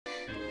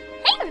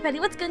everybody,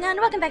 what's going on?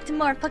 Welcome back to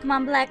more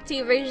Pokemon Black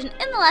 2 version.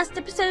 In the last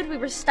episode, we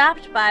were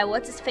stopped by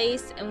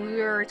What's-His-Face, and we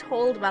were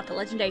told about the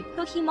legendary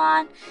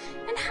Pokemon,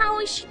 and how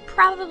we should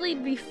probably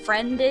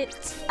befriend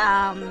it,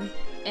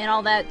 and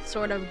all that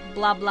sort of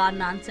blah blah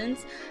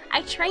nonsense.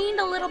 I trained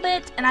a little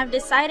bit, and I've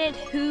decided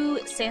who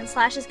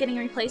Sandslash is getting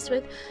replaced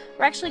with.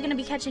 We're actually going to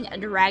be catching a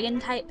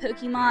Dragon-type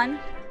Pokemon.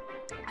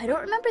 I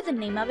don't remember the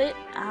name of it.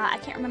 I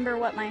can't remember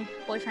what my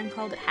boyfriend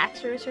called it,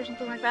 Haxorus or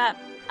something like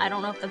that. I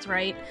don't know if that's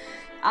right.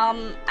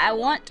 I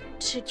want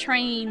to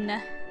train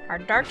our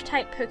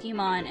Dark-type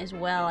Pokemon as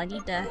well. I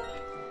need to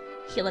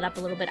heal it up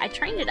a little bit. I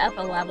trained it up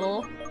a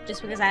level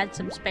just because I had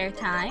some spare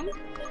time.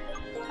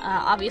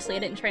 Obviously, I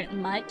didn't train it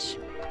much.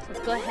 So let's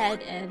go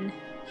ahead and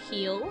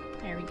heal.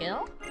 There we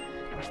go.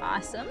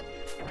 Awesome.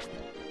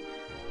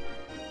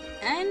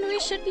 And we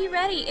should be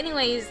ready.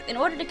 Anyways, in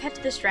order to catch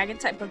this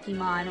Dragon-type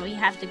Pokemon, we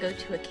have to go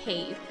to a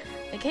cave.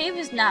 The cave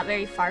is not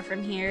very far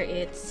from here.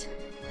 It's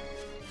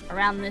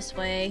around this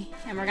way,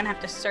 and we're gonna have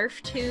to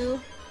surf to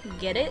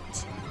get it,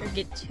 or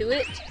get to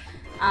it.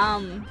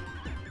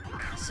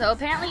 So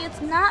apparently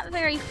it's not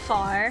very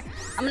far.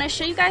 I'm gonna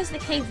show you guys the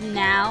cave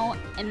now,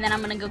 and then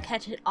I'm gonna go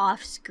catch it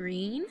off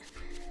screen.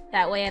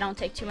 That way I don't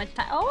take too much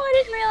time. Oh,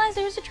 I didn't realize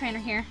there was a trainer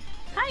here.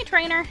 Hi,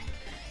 trainer.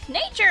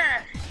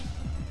 Nature!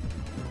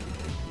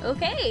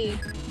 Okay.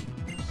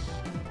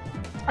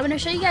 I'm gonna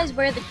show you guys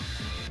where the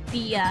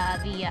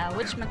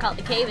whatchamacallit,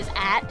 the cave is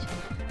at,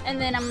 and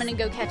then I'm gonna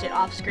go catch it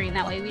off screen.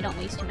 That way we don't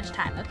waste too much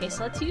time. Okay,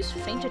 so let's use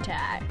Faint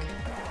Attack.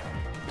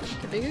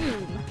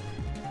 Kaboom.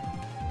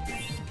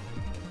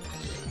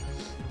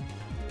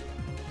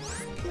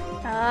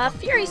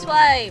 Fury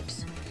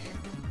Swipes.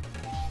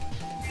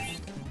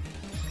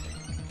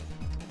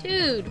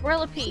 Dude,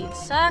 Whirlipede,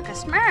 suck a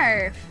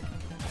Smurf.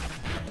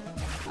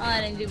 Oh,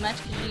 I didn't do much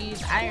because you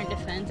used Iron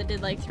Defense. It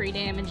did like 3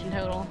 damage in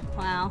total.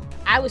 Wow.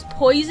 I was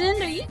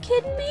poisoned? Are you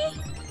kidding me?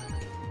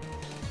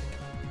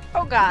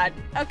 Oh god.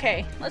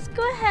 Okay, let's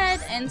go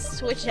ahead and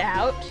switch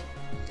out.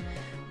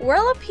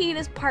 Whirlipede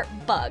is part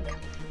bug,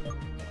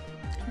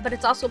 but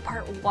it's also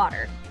part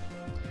water.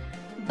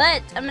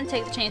 But I'm going to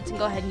take the chance and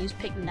go ahead and use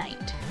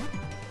Pignite.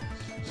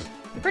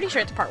 I'm pretty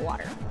sure it's part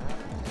water.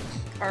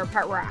 Or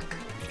part rock.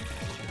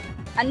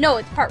 I know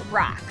it's part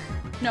rock.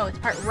 No, it's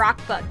part rock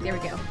bug. There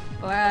we go.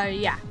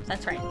 Yeah,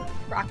 that's right.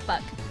 Rock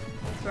bug.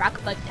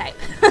 Rock bug type.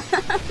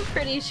 I'm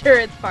pretty sure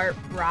it's part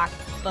rock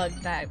bug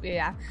type.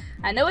 Yeah.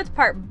 I know it's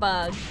part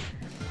bug.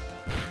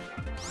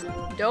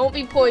 Don't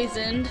be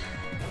poisoned.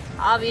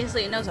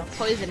 Obviously, it knows a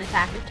poison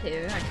attacker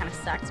too. That kind of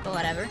sucks, but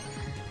whatever.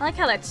 I like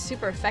how that's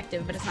super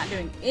effective, but it's not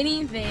doing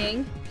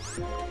anything.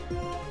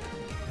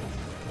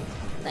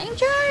 Flame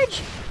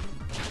charge!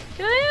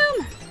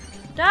 Kaboom!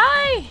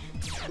 Die!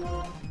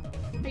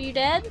 Are you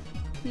dead?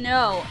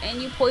 No, and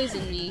you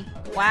poisoned me.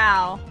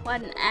 Wow,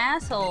 what an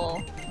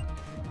asshole.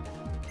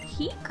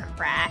 Heat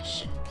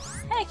Crash.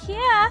 Heck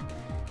yeah.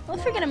 Well,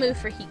 if we're gonna move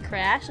for Heat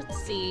Crash,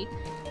 let's see.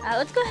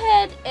 Let's go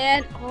ahead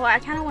and, oh, I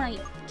kind of want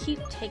to keep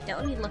Takedown.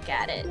 Let me look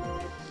at it.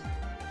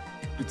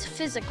 It's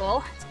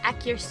physical. Its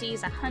accuracy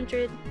is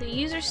 100. The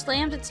user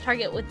slams its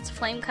target with its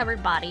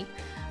flame-covered body.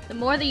 The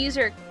more the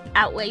user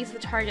outweighs the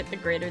target, the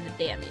greater the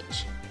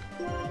damage.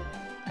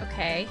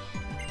 Okay.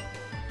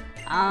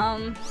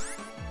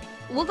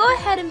 We'll go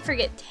ahead and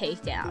forget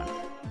Takedown.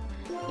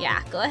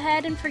 Yeah, go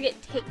ahead and forget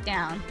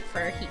Takedown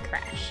for Heat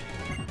Crash.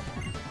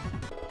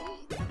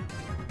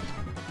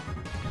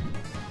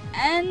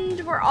 And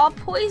we're all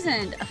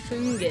poisoned. A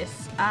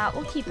Fungus.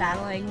 We'll keep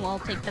battling. We'll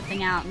take the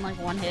thing out in like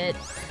one hit.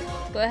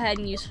 Go ahead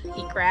and use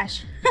Heat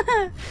Crash.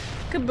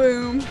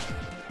 Kaboom.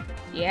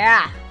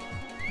 Yeah.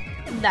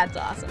 That's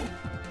awesome.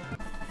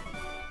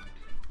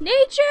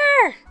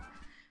 Nature!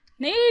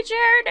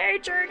 Nature,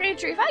 nature,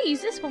 nature. If I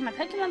use this, will my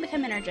Pokemon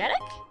become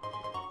energetic?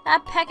 A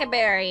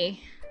Peccaberry.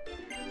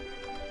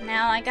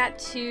 Now I got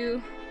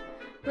to...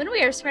 When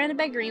we are surrounded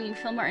by green, we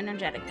feel more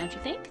energetic, don't you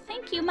think?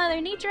 Thank you, Mother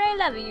Nature. I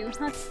love you.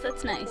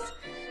 That's nice.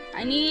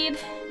 I need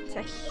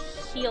to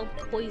heal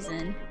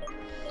poison.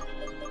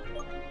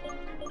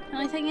 The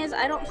only thing is,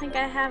 I don't think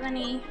I have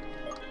any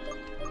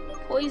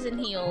poison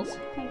heals.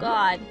 Oh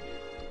god.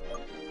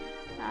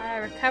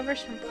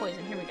 Recovers from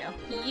poison. Here we go.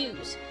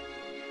 Use.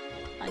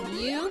 On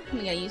you. We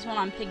gotta use one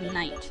on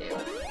Pignite too.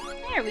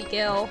 There we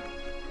go.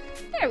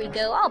 There we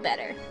go. All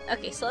better.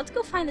 Okay, so let's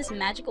go find this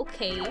magical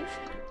cave.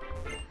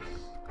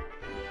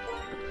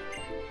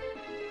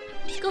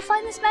 Let's go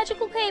find this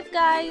magical cave,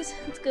 guys.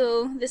 Let's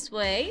go this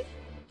way.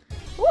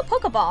 Ooh, a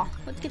Pokeball.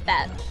 Let's get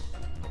that.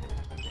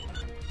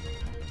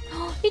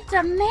 Oh, it's a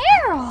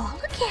Meryl.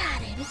 Look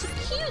at it. It's a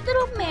cute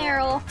little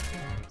Meryl.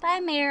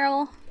 Bye,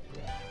 Meryl.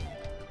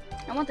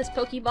 I want this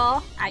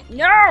Pokeball.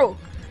 No!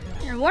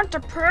 I want the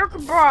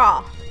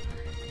Pokeball.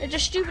 It's a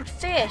stupid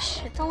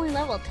fish. It's only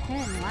level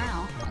 10.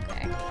 Wow.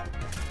 Okay.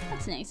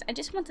 That's nice. I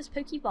just want this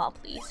Pokeball,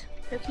 please.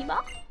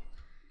 Pokeball?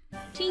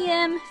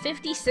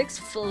 TM56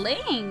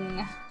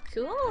 Fling.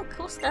 Cool.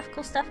 Cool stuff,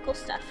 cool stuff, cool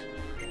stuff.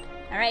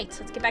 Alright,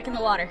 so let's get back in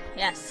the water.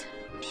 Yes.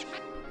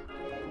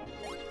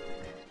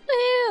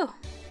 Woo!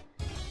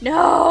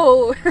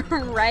 No!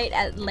 Right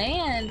at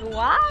land.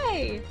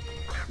 Why?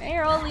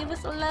 Meryl, leave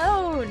us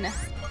alone.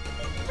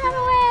 Run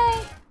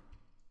away.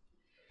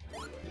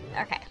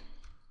 Okay.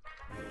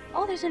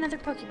 Oh, there's another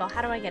Pokeball.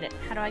 How do I get it?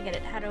 How do I get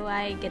it? How do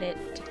I get it?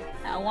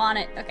 I want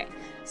it. Okay.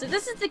 So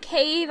this is the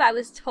cave I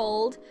was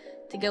told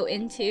to go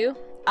into.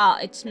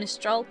 It's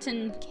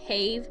Mistralton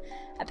Cave.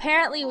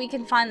 Apparently we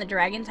can find the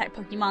dragon type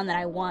Pokemon that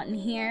I want in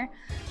here.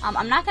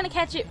 I'm not going to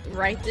catch it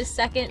right this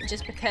second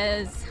just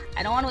because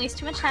I don't want to waste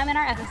too much time in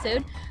our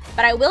episode.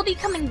 But I will be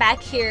coming back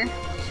here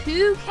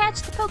to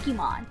catch the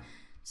Pokemon.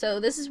 So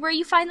this is where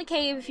you find the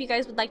cave if you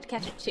guys would like to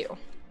catch it too.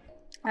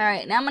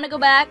 Alright, now I'm going to go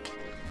back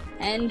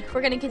and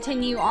we're going to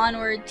continue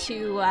onward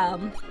to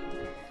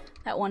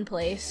that one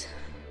place.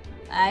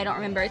 I don't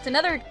remember. It's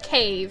another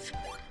cave.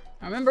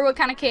 I don't remember what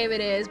kind of cave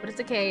it is, but it's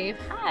a cave.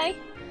 Hi.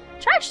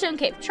 Chargestone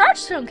Cave.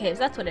 Chargestone Caves,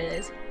 that's what it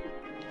is.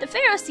 The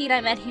Pharaoh seed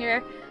I met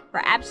here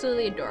were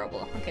absolutely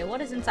adorable. Okay,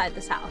 what is inside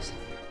this house?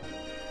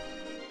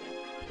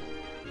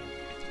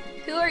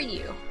 Who are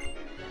you?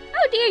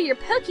 Oh dear, your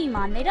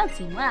Pokemon. They don't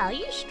seem well.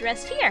 You should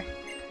rest here.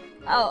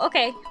 Oh,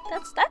 okay.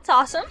 That's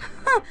awesome.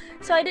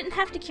 So I didn't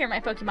have to cure my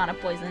Pokemon of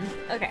poison.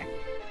 Okay.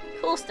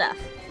 Cool stuff.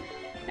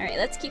 Alright,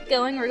 let's keep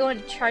going. We're going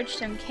to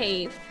Chargestone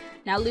Cave.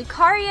 Now,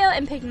 Lucario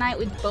and Pignite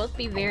would both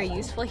be very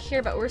useful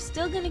here, but we're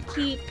still going to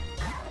keep...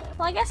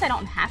 Well, I guess I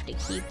don't have to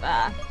keep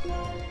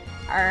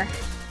our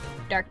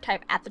dark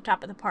type at the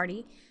top of the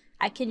party.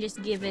 I can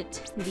just give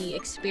it the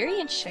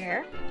experience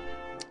share.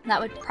 That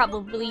would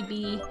probably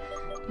be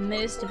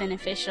most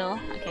beneficial.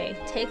 Okay,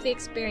 take the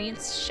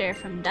experience share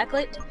from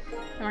Ducklet,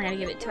 and we're gonna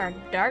give it to our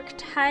dark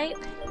type.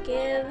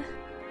 Give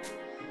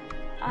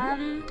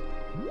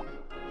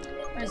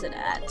where's it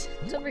at?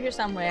 It's over here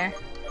somewhere.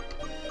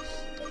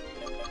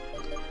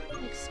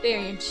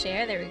 Experience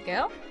share, there we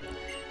go.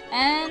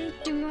 And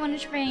do we want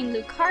to train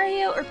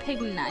Lucario or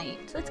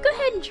Pignite? Let's go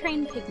ahead and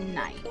train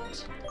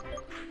Pignite.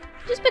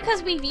 Just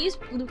because we've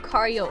used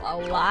Lucario a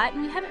lot,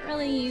 and we haven't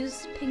really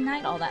used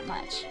Pignite all that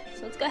much.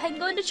 So let's go ahead and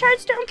go into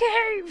Chargestone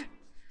Cave!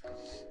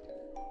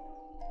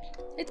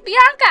 It's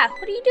Bianca!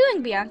 What are you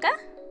doing, Bianca?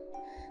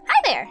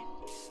 Hi there!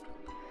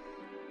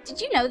 Did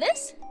you know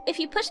this? If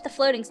you push the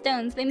floating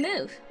stones, they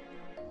move.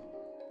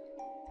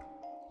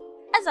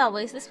 As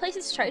always, this place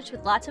is charged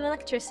with lots of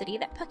electricity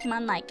that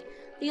Pokemon like.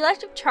 The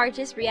electric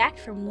charges react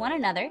from one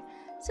another,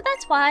 so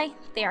that's why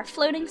they are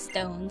floating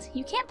stones.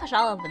 You can't push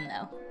all of them,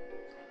 though.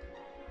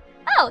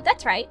 Oh,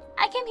 that's right.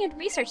 I came here to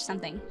research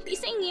something. Be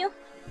seeing you.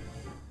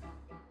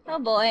 Oh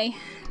boy.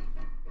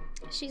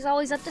 She's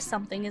always up to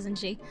something, isn't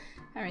she?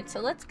 Alright, so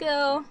let's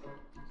go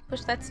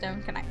push that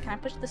stone. Can I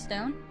push the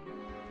stone?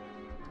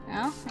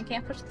 No, I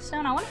can't push the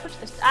stone. I want to push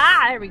this.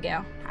 Ah, there we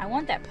go. I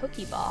want that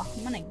Pokeball.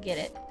 I'm gonna get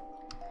it.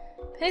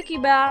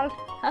 Pokeball.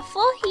 A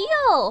full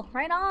heal.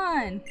 Right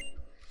on.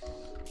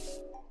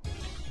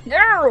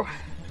 No!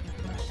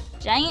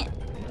 Giant.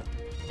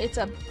 It's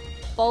a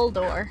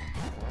Bulldor.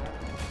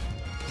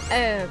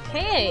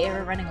 Okay,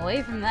 we're running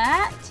away from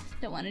that.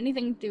 Don't want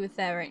anything to do with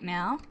that right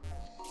now.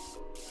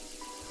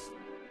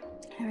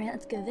 Alright,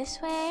 let's go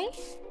this way.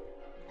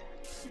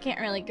 I can't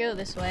really go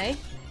this way.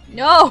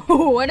 No!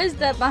 What is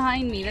that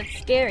behind me? That's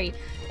scary.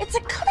 It's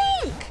a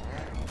Clink!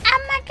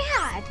 Oh my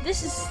god!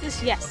 Yes.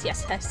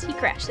 He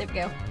crashed. There we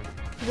go.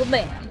 Well,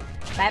 bam.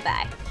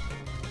 Bye-bye.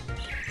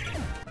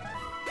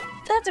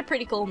 That's a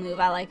pretty cool move.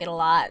 I like it a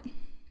lot.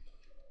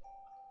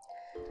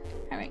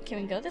 Alright,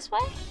 can we go this way?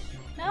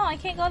 No, I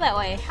can't go that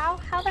way. How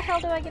the hell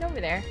do I get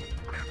over there?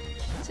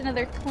 It's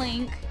another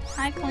Clink.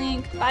 Hi,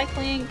 Clink. Bye,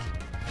 Clink.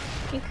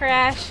 You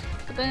crash.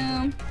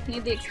 Boom.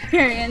 Need the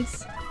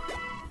experience.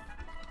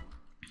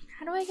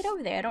 How do I get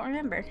over there? I don't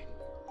remember.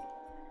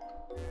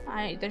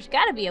 There's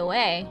gotta be a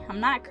way.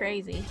 I'm not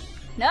crazy.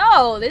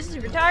 No, this is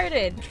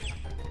retarded.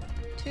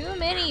 Too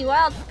many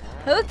wild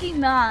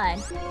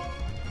Pokemon.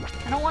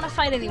 I don't want to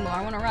fight anymore.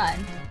 I want to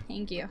run.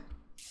 Thank you.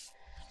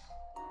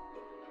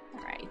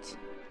 Alright.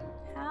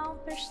 How?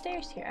 There's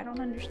stairs here. I don't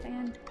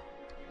understand.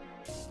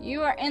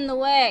 You are in the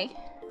way.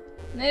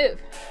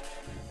 Move.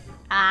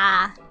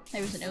 Ah,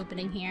 there was an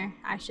opening here.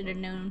 I should have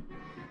known.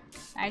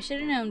 I should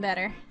have known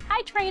better.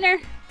 Hi, trainer.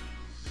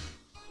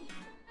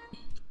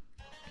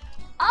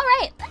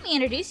 Alright, let me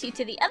introduce you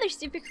to the other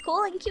super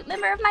cool and cute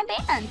member of my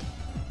band.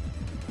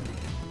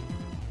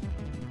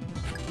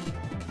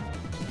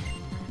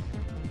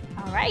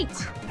 Alright,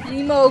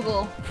 an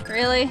Emogul.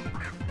 Really?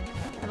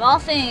 Of all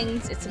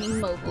things, it's an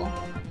Emogul.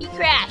 He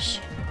crash.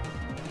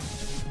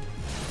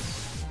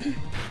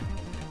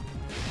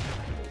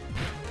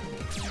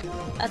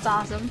 That's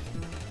awesome.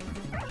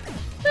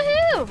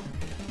 Woohoo!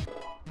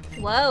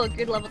 Whoa, a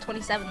good level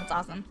 27, that's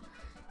awesome.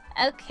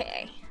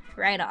 Okay,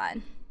 right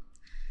on.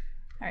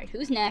 Alright,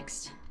 who's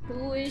next?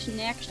 Who is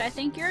next? I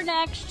think you're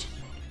next.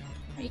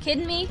 Are you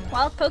kidding me?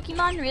 Wild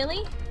Pokemon,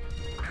 really?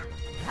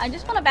 I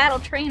just want to battle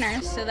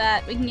trainers so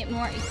that we can get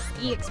more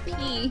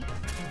EXP.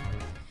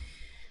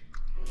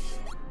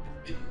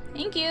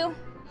 Thank you.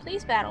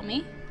 Please battle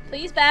me.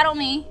 Please battle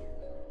me.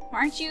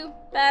 Aren't you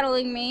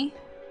battling me?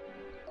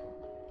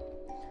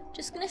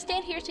 Just gonna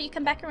stand here till you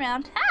come back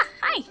around. Ah,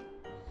 hi!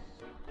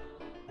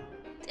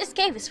 This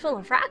This cave is full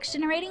of rocks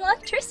generating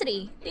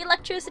electricity. The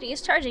electricity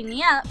is charging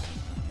me up.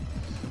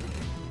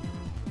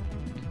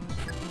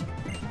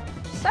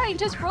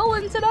 Scientist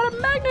Roland sent out a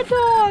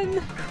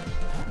magneton!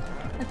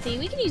 Let's see,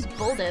 we can use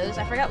bulldoze.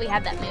 I forgot we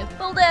had that move.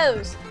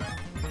 Bulldoze!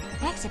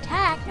 Next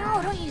attack?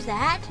 No, don't use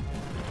that.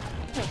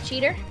 Little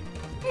cheater.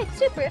 It's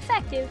super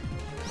effective.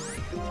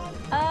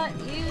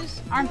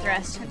 Use arm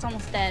thrust. It's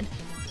almost dead.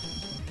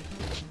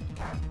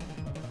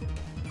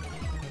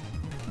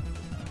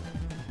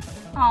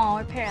 Oh,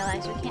 we're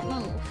paralyzed. We can't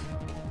move.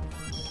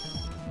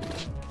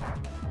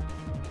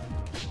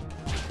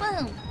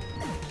 Boom!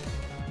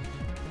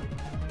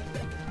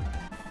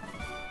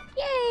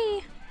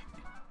 Yay!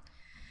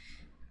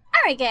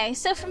 Alright guys,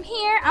 so from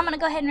here, I'm gonna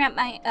go ahead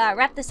and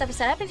wrap this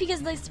episode up. If you guys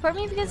would like to support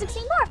me, if you guys have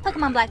seen more of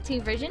Pokemon Black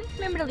 2 version,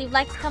 remember to leave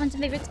likes, comments,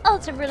 and favorites. All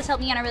that really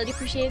help me and I really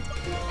appreciate it.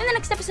 In the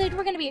next episode,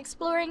 we're gonna be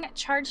exploring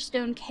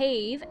Chargestone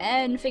Cave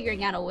and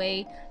figuring out a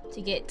way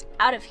to get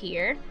out of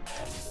here.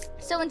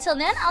 So until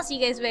then, I'll see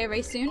you guys very,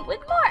 very soon with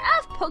more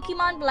of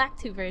Pokemon Black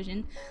 2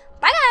 version.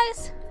 Bye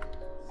guys!